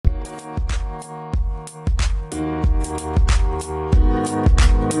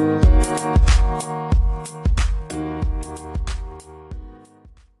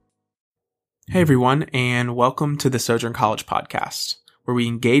Hey everyone, and welcome to the Sojourn College podcast, where we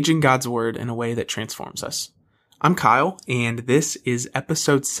engage in God's Word in a way that transforms us. I'm Kyle, and this is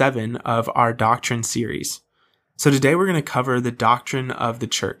episode 7 of our Doctrine series. So today we're going to cover the doctrine of the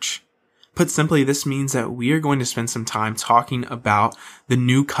church. Put simply, this means that we are going to spend some time talking about the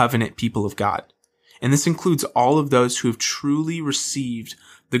new covenant people of God. And this includes all of those who have truly received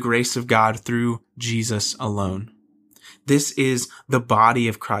the grace of God through Jesus alone. This is the body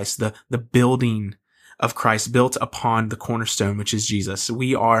of Christ, the building of Christ built upon the cornerstone, which is Jesus.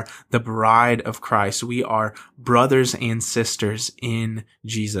 We are the bride of Christ. We are brothers and sisters in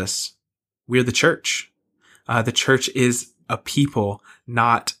Jesus. We're the church. The church is a people,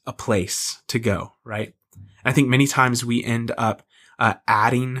 not a place to go, right? I think many times we end up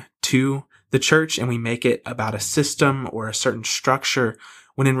adding to the church and we make it about a system or a certain structure,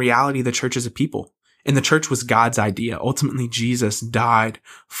 when in reality, the church is a people. And the church was God's idea. Ultimately, Jesus died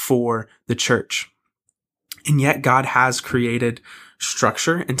for the church. And yet God has created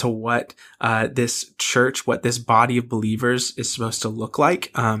structure into what this church, what this body of believers is supposed to look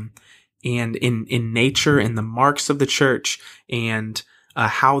like. And in nature and the marks of the church and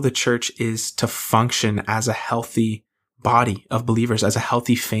how the church is to function as a healthy body of believers, as a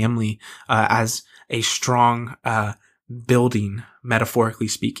healthy family, as a strong building, metaphorically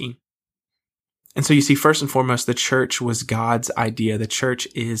speaking. And so you see, first and foremost, the church was God's idea. The church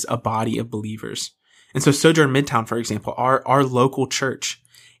is a body of believers. And so Sojourn Midtown, for example, our local church,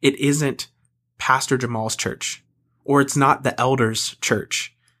 it isn't Pastor Jamal's church, or it's not the elders'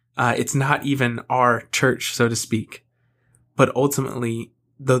 church. It's not even our church, so to speak. But ultimately,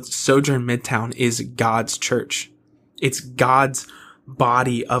 the Sojourn Midtown is God's church. It's God's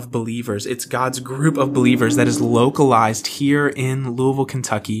body of believers. It's God's group of believers that is localized here in Louisville,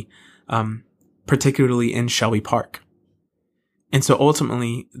 Kentucky, particularly in Shelby Park. And so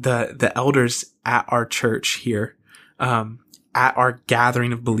ultimately, the elders at our church here, at our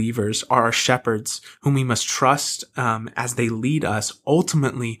gathering of believers, are our shepherds whom we must trust as they lead us,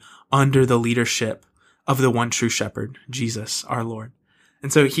 ultimately under the leadership of the one true shepherd, Jesus, our Lord.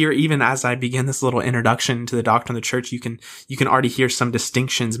 And so here, even as I begin this little introduction to the doctrine of the church, you can already hear some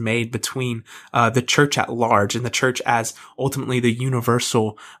distinctions made between the church at large and the church as ultimately the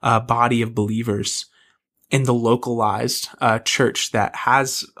universal body of believers, and the localized church that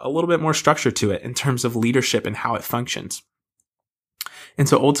has a little bit more structure to it in terms of leadership and how it functions. And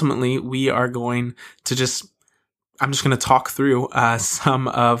so ultimately, we are going to I'm just going to talk through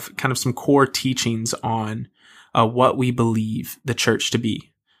some core teachings on what we believe the church to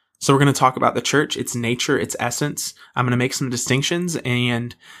be. So we're going to talk about the church, its nature, its essence. I'm going to make some distinctions,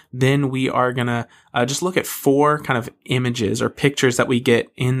 and then we are going to just look at 4 kind of images or pictures that we get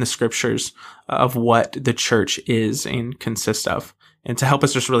in the scriptures of what the church is and consists of, and to help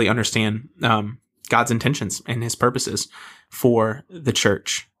us just really understand God's intentions and his purposes for the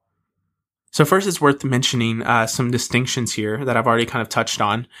church. So first, it's worth mentioning some distinctions here that I've already kind of touched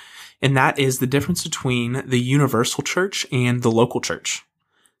on. And that is the difference between the universal church and the local church.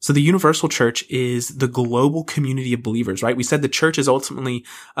 So the universal church is the global community of believers, right? We said the church is ultimately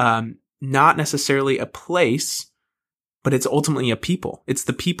not necessarily a place, but it's ultimately a people. It's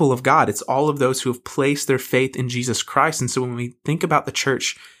the people of God. It's all of those who have placed their faith in Jesus Christ. And so when we think about the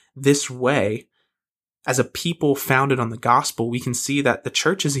church this way, as a people founded on the gospel, we can see that the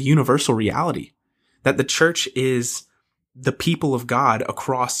church is a universal reality, that the church is the people of God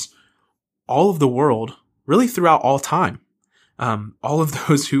across all of the world, really throughout all time. All of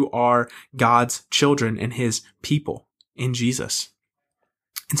those who are God's children and his people in Jesus.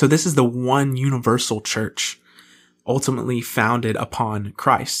 And so this is the one universal church, ultimately founded upon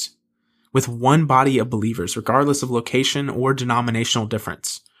Christ, with one body of believers, regardless of location or denominational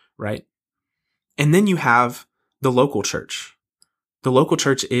difference, right? And then you have the local church. The local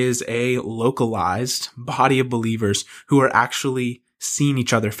church is a localized body of believers who are actually seeing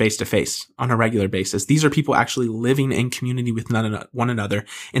each other face to face on a regular basis. These are people actually living in community with one another.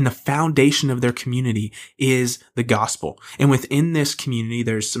 And the foundation of their community is the gospel. And within this community,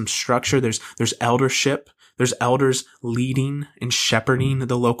 there's some structure. There's eldership. There's elders leading and shepherding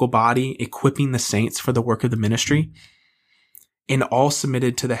the local body, equipping the saints for the work of the ministry, and all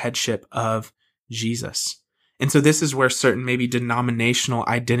submitted to the headship of Jesus. And so this is where certain maybe denominational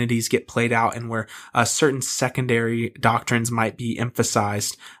identities get played out, and where certain secondary doctrines might be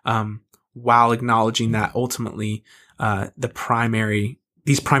emphasized, while acknowledging that ultimately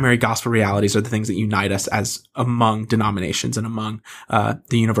these primary gospel realities are the things that unite us as among denominations and among the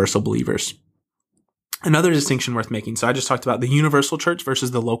universal believers. Another distinction worth making. So I just talked about the universal church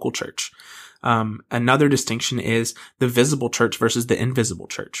versus the local church. Another distinction is the visible church versus the invisible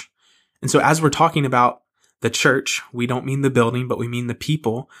church. And so as we're talking about the church, we don't mean the building, but we mean the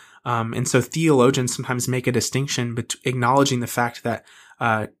people. And so theologians sometimes make a distinction acknowledging the fact that,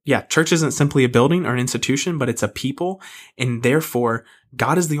 church isn't simply a building or an institution, but it's a people. And therefore,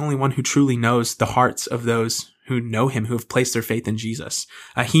 God is the only one who truly knows the hearts of those who know him, who have placed their faith in Jesus.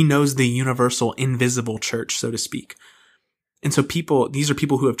 He knows the universal, invisible church, so to speak. And so these are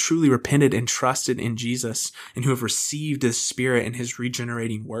people who have truly repented and trusted in Jesus and who have received his Spirit and his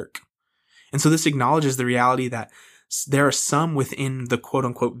regenerating work. And so this acknowledges the reality that there are some within the quote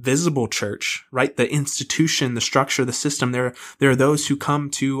unquote visible church, right? The institution, the structure, the system. There are those who come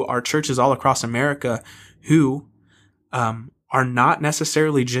to our churches all across America who, are not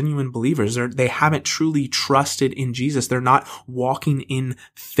necessarily genuine believers. They haven't truly trusted in Jesus. They're not walking in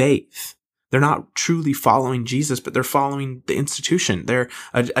faith. They're not truly following Jesus, but they're following the institution. They're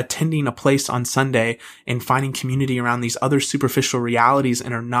attending a place on Sunday and finding community around these other superficial realities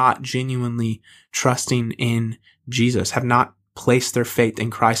and are not genuinely trusting in Jesus, have not placed their faith in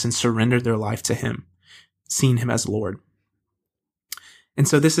Christ and surrendered their life to him, seeing him as Lord. And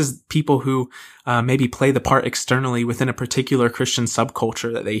so this is people who maybe play the part externally within a particular Christian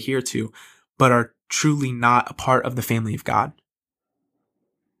subculture that they adhere to, but are truly not a part of the family of God.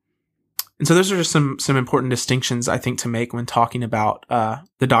 And so those are just some important distinctions, I think, to make when talking about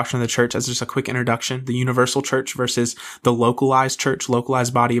the doctrine of the church as just a quick introduction: the universal church versus the localized church,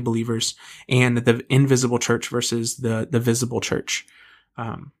 localized body of believers, and the invisible church versus the visible church.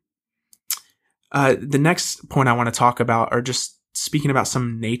 The next point I want to talk about are just speaking about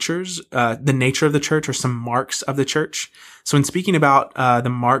some the nature of the church, or some marks of the church. So in speaking about the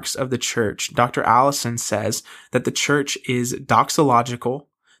marks of the church, Dr. Allison says that the church is doxological,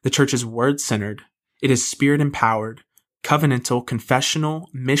 the church is word-centered, it is spirit-empowered, covenantal, confessional,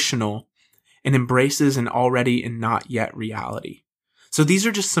 missional, and embraces an already and not yet reality. So these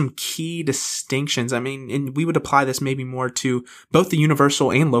are just some key distinctions. I mean, and we would apply this maybe more to both the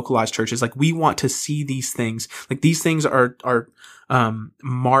universal and localized churches. Like, we want to see these things. Like, these things are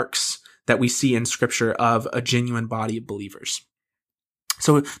marks that we see in Scripture of a genuine body of believers.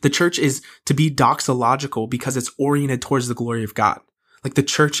 So the church is to be doxological because it's oriented towards the glory of God. Like, the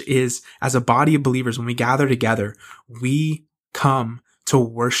church is, as a body of believers, when we gather together, we come to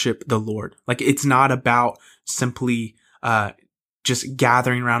worship the Lord. Like, it's not about simply just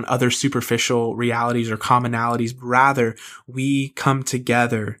gathering around other superficial realities or commonalities. Rather, we come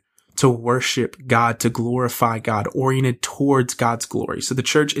together to worship God, to glorify God, oriented towards God's glory. So the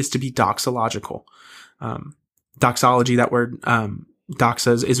church is to be doxological. Doxology, that word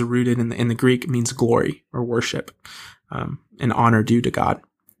doxa, is rooted in the Greek, means glory or worship, and honor due to God.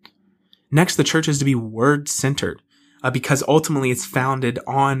 Next, the church is to be word-centered. Because ultimately it's founded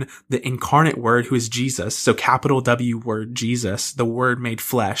on the incarnate Word, who is Jesus. So capital W word, Jesus, the Word made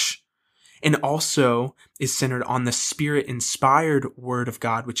flesh. And also is centered on the Spirit-inspired Word of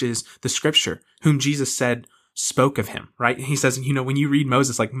God, which is the Scripture, whom Jesus said spoke of him, right? He says, when you read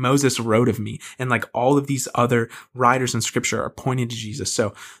Moses, like, Moses wrote of me, and like all of these other writers in Scripture are pointing to Jesus.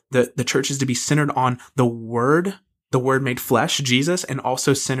 So the church is to be centered on the Word made flesh, Jesus, and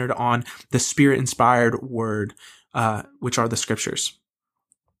also centered on the Spirit-inspired Word, which are the Scriptures.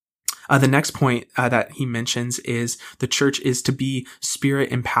 The next point that he mentions is the church is to be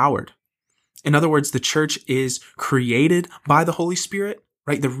Spirit empowered. In other words, the church is created by the Holy Spirit,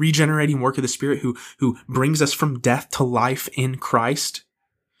 right? The regenerating work of the Spirit who brings us from death to life in Christ.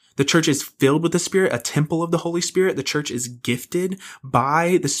 The church is filled with the Spirit, a temple of the Holy Spirit. The church is gifted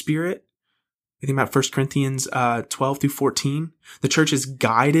by the Spirit. You think about 1 Corinthians 12 through 14. The church is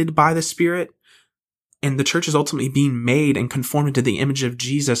guided by the Spirit. And the church is ultimately being made and conformed to the image of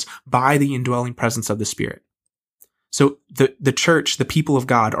Jesus by the indwelling presence of the Spirit. So the church, the people of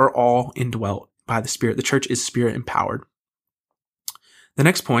God, are all indwelt by the Spirit. The church is Spirit empowered. The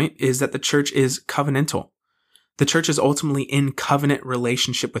next point is that the church is covenantal. The church is ultimately in covenant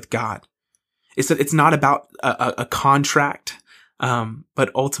relationship with God. It's not about a contract, but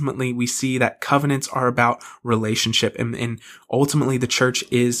ultimately we see that covenants are about relationship. And ultimately the church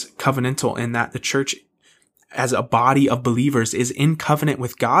is covenantal in that the church, as a body of believers, is in covenant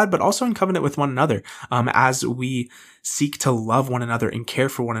with God, but also in covenant with one another, as we seek to love one another and care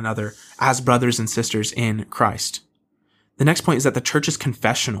for one another as brothers and sisters in Christ. The next point is that the church is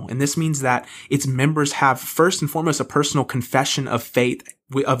confessional, and this means that its members have, first and foremost, a personal confession of faith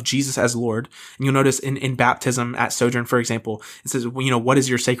of Jesus as Lord. And you'll notice in baptism at Sojourn, for example, it says, what is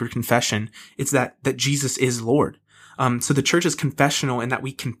your sacred confession? It's that Jesus is Lord. So the church is confessional in that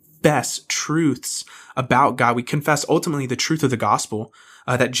we confess truths about God. We confess ultimately the truth of the gospel,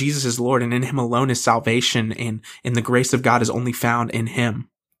 that Jesus is Lord, and in him alone is salvation, and the grace of God is only found in him.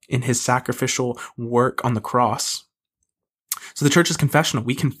 in his sacrificial work on the cross. So the church is confessional.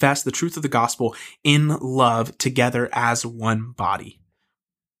 We confess the truth of the gospel in love together as one body.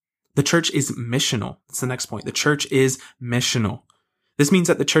 The church is missional. That's the next point. The church is missional. This means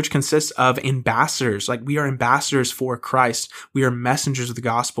that the church consists of ambassadors. Like, we are ambassadors for Christ. We are messengers of the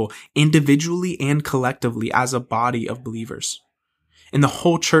gospel, individually and collectively as a body of believers. And the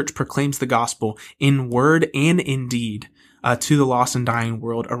whole church proclaims the gospel in word and in deed to the lost and dying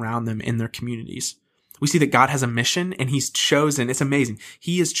world around them in their communities. We see that God has a mission, and he's chosen. It's amazing.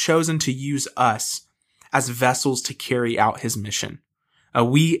 He has chosen to use us as vessels to carry out his mission.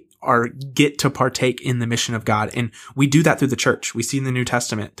 We get to partake in the mission of God, and we do that through the church. We see in the New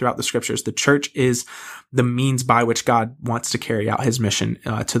Testament, throughout the scriptures, the church is the means by which God wants to carry out his mission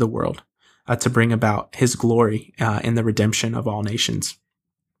to the world, to bring about his glory in the redemption of all nations.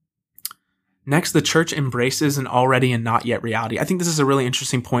 Next, the church embraces an already and not yet reality. I think this is a really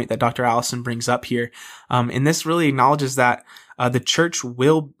interesting point that Dr. Allison brings up here. And this really acknowledges that the church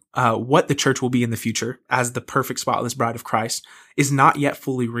will what the church will be in the future as the perfect, spotless bride of Christ is not yet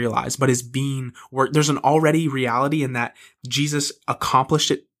fully realized, but is being worked. There's an already reality in that Jesus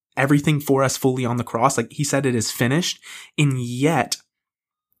accomplished everything for us fully on the cross. Like, he said, it is finished, and yet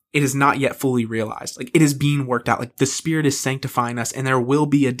it is not yet fully realized. Like, it is being worked out. Like, the Spirit is sanctifying us, and there will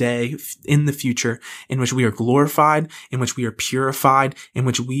be a day in the future in which we are glorified, in which we are purified, in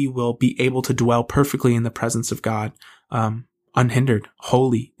which we will be able to dwell perfectly in the presence of God, unhindered,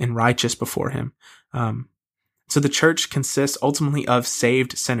 holy, and righteous before him. So the church consists ultimately of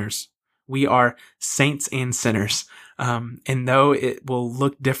saved sinners. We are saints and sinners. And though it will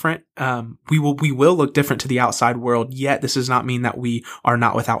look different, we will look different to the outside world, yet this does not mean that we are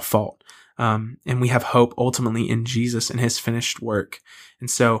not without fault. And we have hope ultimately in Jesus and his finished work. And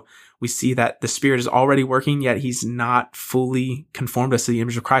so we see that the Spirit is already working, yet he's not fully conformed us to the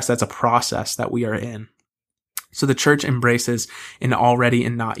image of Christ. That's a process that we are in. So the church embraces an already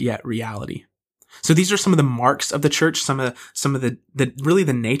and not yet reality. So these are some of the marks of the church, some of the really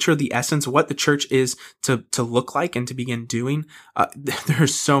the nature of the essence, what the church is to look like and to begin doing.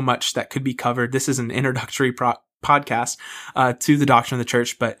 There's so much that could be covered. This is an introductory podcast to the doctrine of the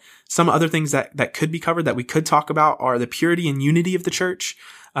church, but some other things that could be covered that we could talk about are the purity and unity of the church,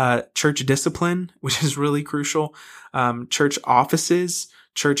 church discipline, which is really crucial, church offices,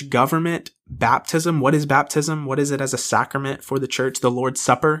 church government, baptism. What is baptism? What is it as a sacrament for the church? The Lord's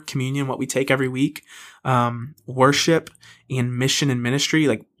Supper, communion, what we take every week, worship and mission and ministry.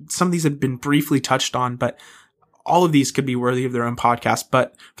 Like, some of these have been briefly touched on, but all of these could be worthy of their own podcast.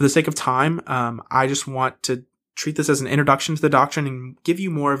 But for the sake of time, I just want to treat this as an introduction to the doctrine and give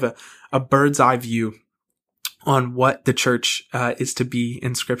you more of a bird's eye view on what the church is to be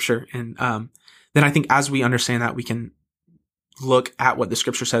in Scripture. And then I think as we understand that, we can look at what the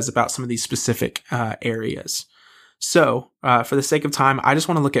Scripture says about some of these specific areas. So for the sake of time, I just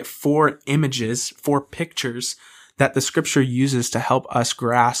want to look at 4 pictures that the Scripture uses to help us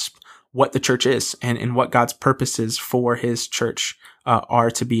grasp what the church is and what God's purposes for his church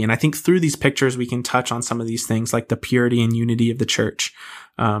are to be. And I think through these pictures, we can touch on some of these things like the purity and unity of the church,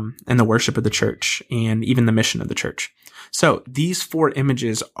 and the worship of the church, and even the mission of the church. So these 4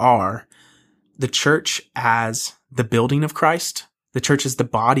 images are the church as the building of Christ, the church as the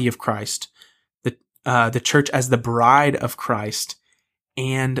body of Christ, the church as the bride of Christ,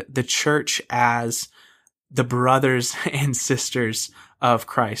 and the church as the brothers and sisters of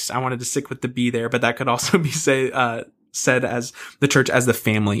Christ. I wanted to stick with the B there, but that could also be said as the church as the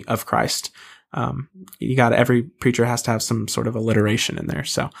family of Christ. Every preacher has to have some sort of alliteration in there.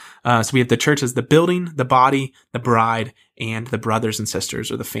 So we have the church as the building, the body, the bride, and the brothers and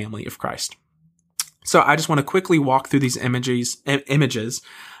sisters, or the family of Christ. So I just want to quickly walk through these images, and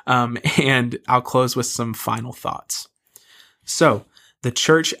I'll close with some final thoughts. So the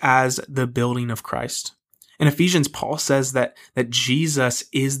church as the building of Christ. In Ephesians, Paul says that Jesus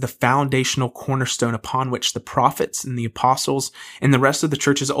is the foundational cornerstone upon which the prophets and the apostles and the rest of the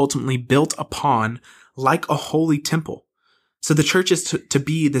church is ultimately built upon, like a holy temple. So the church is to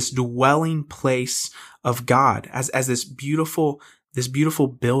be this dwelling place of God as this beautiful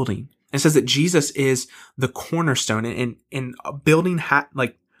building. It says that Jesus is the cornerstone, and a building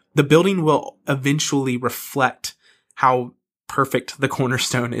the building will eventually reflect how perfect the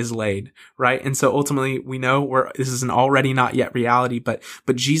cornerstone is laid, right? And so ultimately we know this is an already not yet reality, but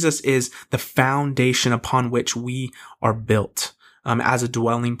Jesus is the foundation upon which we are built, as a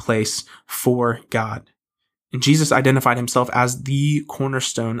dwelling place for God. And Jesus identified himself as the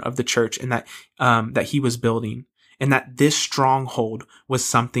cornerstone of the church, and that he was building. and that this stronghold was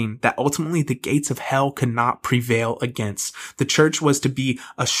something that ultimately the gates of hell could not prevail against. The church was to be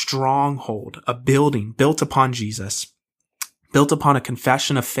a stronghold, a building built upon Jesus, built upon a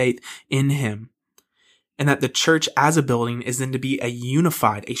confession of faith in him. And that the church as a building is then to be a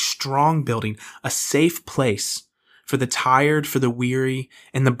unified, a strong building, a safe place for the tired, for the weary,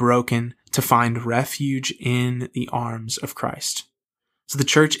 and the broken to find refuge in the arms of Christ. So the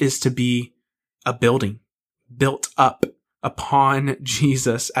church is to be a building built up upon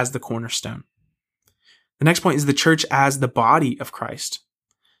Jesus as the cornerstone. The next point is the church as the body of Christ.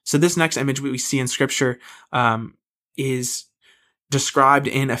 So this next image we see in Scripture is described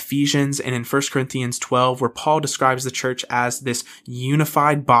in Ephesians and in 1 Corinthians 12, where Paul describes the church as this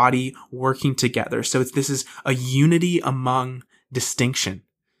unified body working together. So this is a unity among distinction,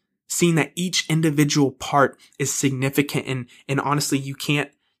 seeing that each individual part is significant. And honestly, you can't,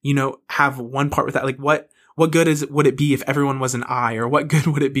 have one part without, like, what good would it be if everyone was an eye, or what good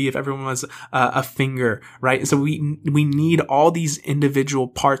would it be if everyone was a finger, right? And so we need all these individual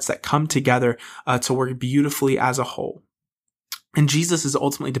parts that come together to work beautifully as a whole. And Jesus is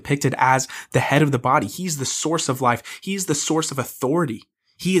ultimately depicted as the head of the body. He's the source of life. He's the source of authority.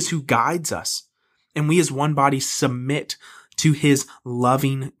 He is who guides us. And we as one body submit to his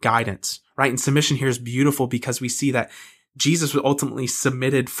loving guidance, right? And submission here is beautiful because we see that Jesus was ultimately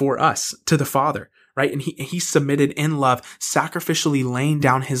submitted for us to the Father, right? And he submitted in love, sacrificially laying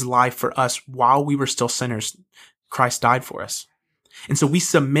down his life for us while we were still sinners. Christ died for us. And so we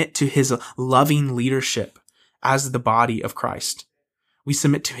submit to his loving leadership as the body of Christ. We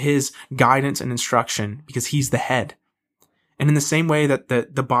submit to his guidance and instruction because he's the head. And in the same way that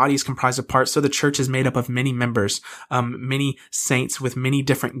the body is comprised of parts, so the church is made up of many members, many saints with many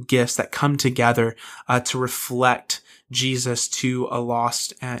different gifts that come together to reflect Jesus to a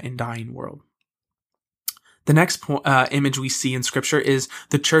lost and dying world. The next image we see in Scripture is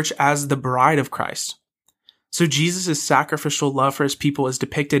the church as the bride of Christ. So Jesus' sacrificial love for his people is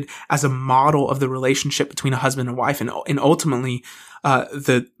depicted as a model of the relationship between a husband and wife. And ultimately,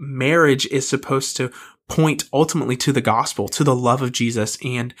 the marriage is supposed to point ultimately to the gospel, to the love of Jesus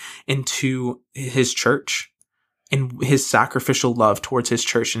and to his church, and his sacrificial love towards his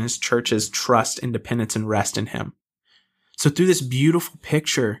church and his church's trust, independence, and rest in him. So through this beautiful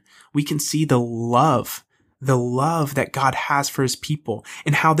picture, we can see the love that God has for his people,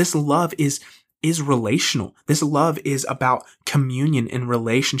 and how this love is relational. This love is about communion and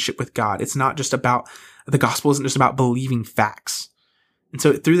relationship with God. It's not just about, the gospel isn't just about believing facts. And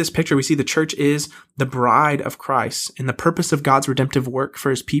so through this picture, we see the church is the bride of Christ, and the purpose of God's redemptive work for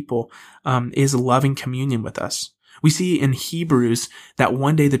his people is loving communion with us. We see in Hebrews that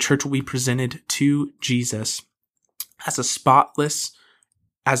one day the church will be presented to Jesus as spotless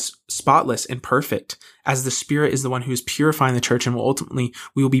and perfect, as the Spirit is the one who is purifying the church, and we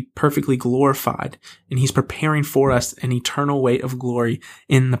will be perfectly glorified. And he's preparing for us an eternal weight of glory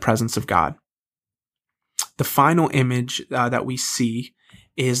in the presence of God. The final image that we see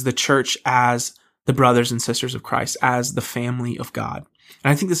is the church as the brothers and sisters of Christ, as the family of God.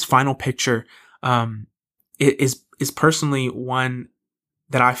 And I think this final picture is personally one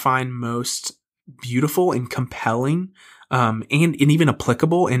that I find most beautiful and compelling, and even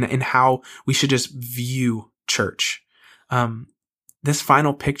applicable in how we should just view church. This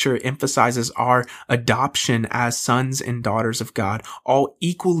final picture emphasizes our adoption as sons and daughters of God, all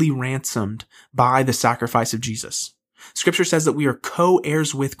equally ransomed by the sacrifice of Jesus. Scripture says that we are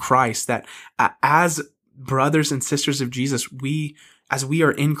co-heirs with Christ, that as brothers and sisters of Jesus, as we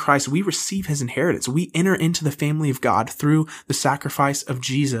are in Christ, we receive his inheritance. We enter into the family of God through the sacrifice of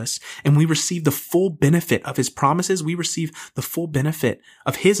Jesus, and we receive the full benefit of his promises. We receive the full benefit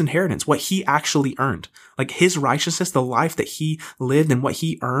of his inheritance, what he actually earned, like his righteousness, the life that he lived and what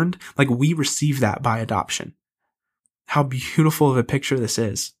he earned, like we receive that by adoption. How beautiful of a picture this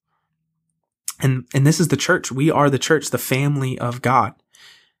is. And this is the church. We are the church, the family of God.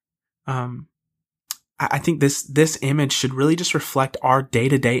 I think this image should really just reflect our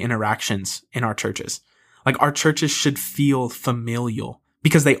day-to-day interactions in our churches. Like, our churches should feel familial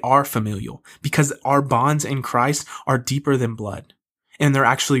because they are familial, because our bonds in Christ are deeper than blood, and they're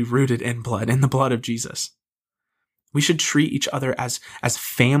actually rooted in blood, in the blood of Jesus. We should treat each other as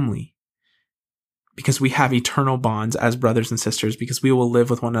family because we have eternal bonds as brothers and sisters, because we will live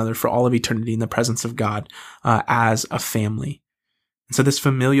with one another for all of eternity in the presence of God as a family. And so this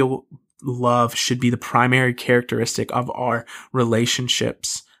familial love should be the primary characteristic of our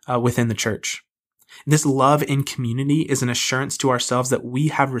relationships within the church. This love in community is an assurance to ourselves that we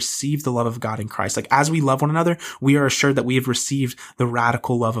have received the love of God in Christ. Like, as we love one another, we are assured that we have received the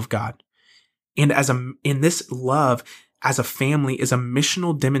radical love of God. And in this love as a family is a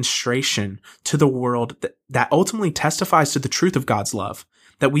missional demonstration to the world that ultimately testifies to the truth of God's love,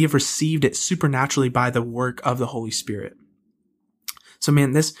 that we have received it supernaturally by the work of the Holy Spirit. So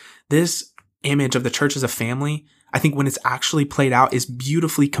man, this image of the church as a family, I think when it's actually played out, is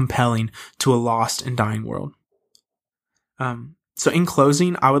beautifully compelling to a lost and dying world. So in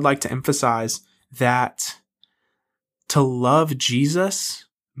closing, I would like to emphasize that to love Jesus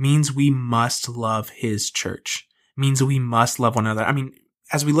means we must love his church, means we must love one another. I mean,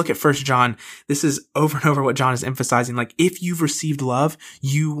 as we look at 1 John, this is over and over what John is emphasizing. Like, if you've received love,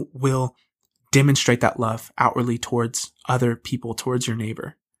 you will demonstrate that love outwardly towards other people, towards your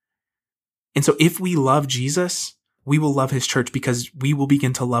neighbor. And so if we love Jesus, we will love his church because we will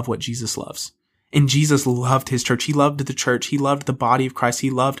begin to love what Jesus loves. And Jesus loved his church. He loved the church. He loved the body of Christ. He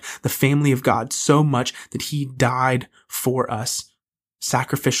loved the family of God so much that he died for us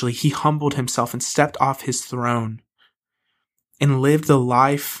sacrificially. He humbled himself and stepped off his throne and lived the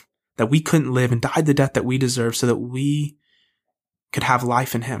life that we couldn't live and died the death that we deserve so that we could have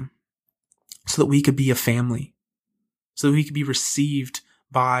life in him, so that we could be a family, so that we could be received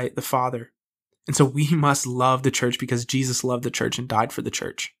by the Father. And so we must love the church because Jesus loved the church and died for the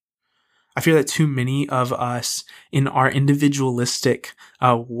church. I fear that too many of us in our individualistic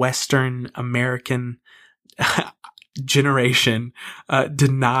Western American generation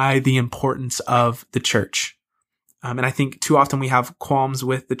deny the importance of the church. And I think too often we have qualms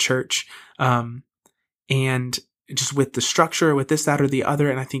with the church and just with the structure, with this, that, or the other.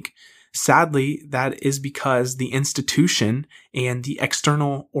 And I think sadly that is because the institution and the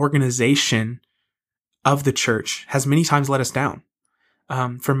external organization of the church has many times let us down.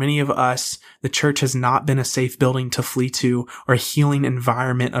 For many of us, the church has not been a safe building to flee to or a healing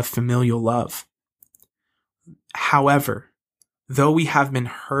environment of familial love. However, though we have been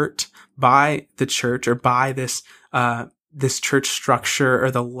hurt by the church or by this church structure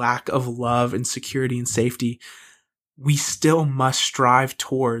or the lack of love and security and safety, we still must strive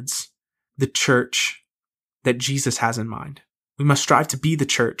towards the church that Jesus has in mind. We must strive to be the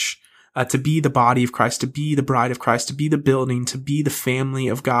church, to be the body of Christ, to be the bride of Christ, to be the building, to be the family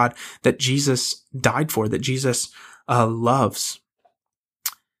of God that Jesus died for, that Jesus loves.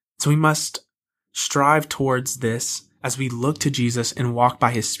 So we must strive towards this as we look to Jesus and walk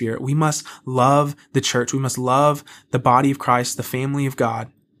by his Spirit. We must love the church. We must love the body of Christ, the family of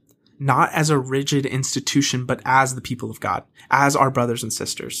God, not as a rigid institution, but as the people of God, as our brothers and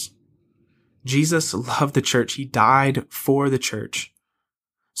sisters. Jesus loved the church. He died for the church.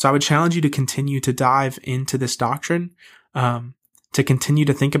 So I would challenge you to continue to dive into this doctrine, to continue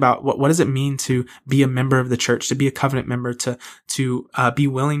to think about what does it mean to be a member of the church, to be a covenant member, to be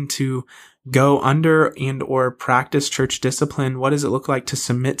willing to go under and or practice church discipline. What does it look like to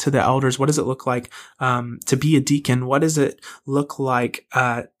submit to the elders? What does it look like to be a deacon? What does it look like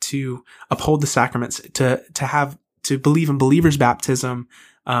to uphold the sacraments, to believe in believers' baptism,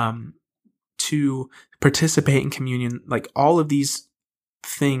 to participate in communion? Like, all of these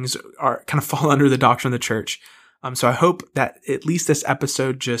things are kind of fall under the doctrine of the church. So I hope that at least this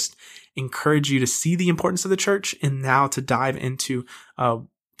episode just encouraged you to see the importance of the church and now to dive into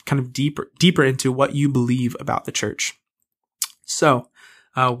kind of deeper into what you believe about the church. So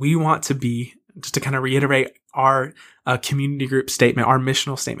we want to be, just to kind of reiterate our community group statement, our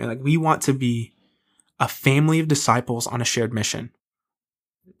missional statement, like, we want to be a family of disciples on a shared mission.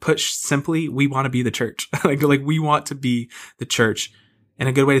 Put simply, we want to be the church. like we want to be the church. And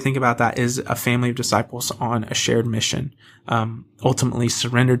a good way to think about that is a family of disciples on a shared mission, ultimately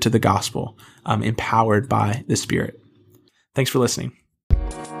surrendered to the gospel, empowered by the Spirit. Thanks for listening.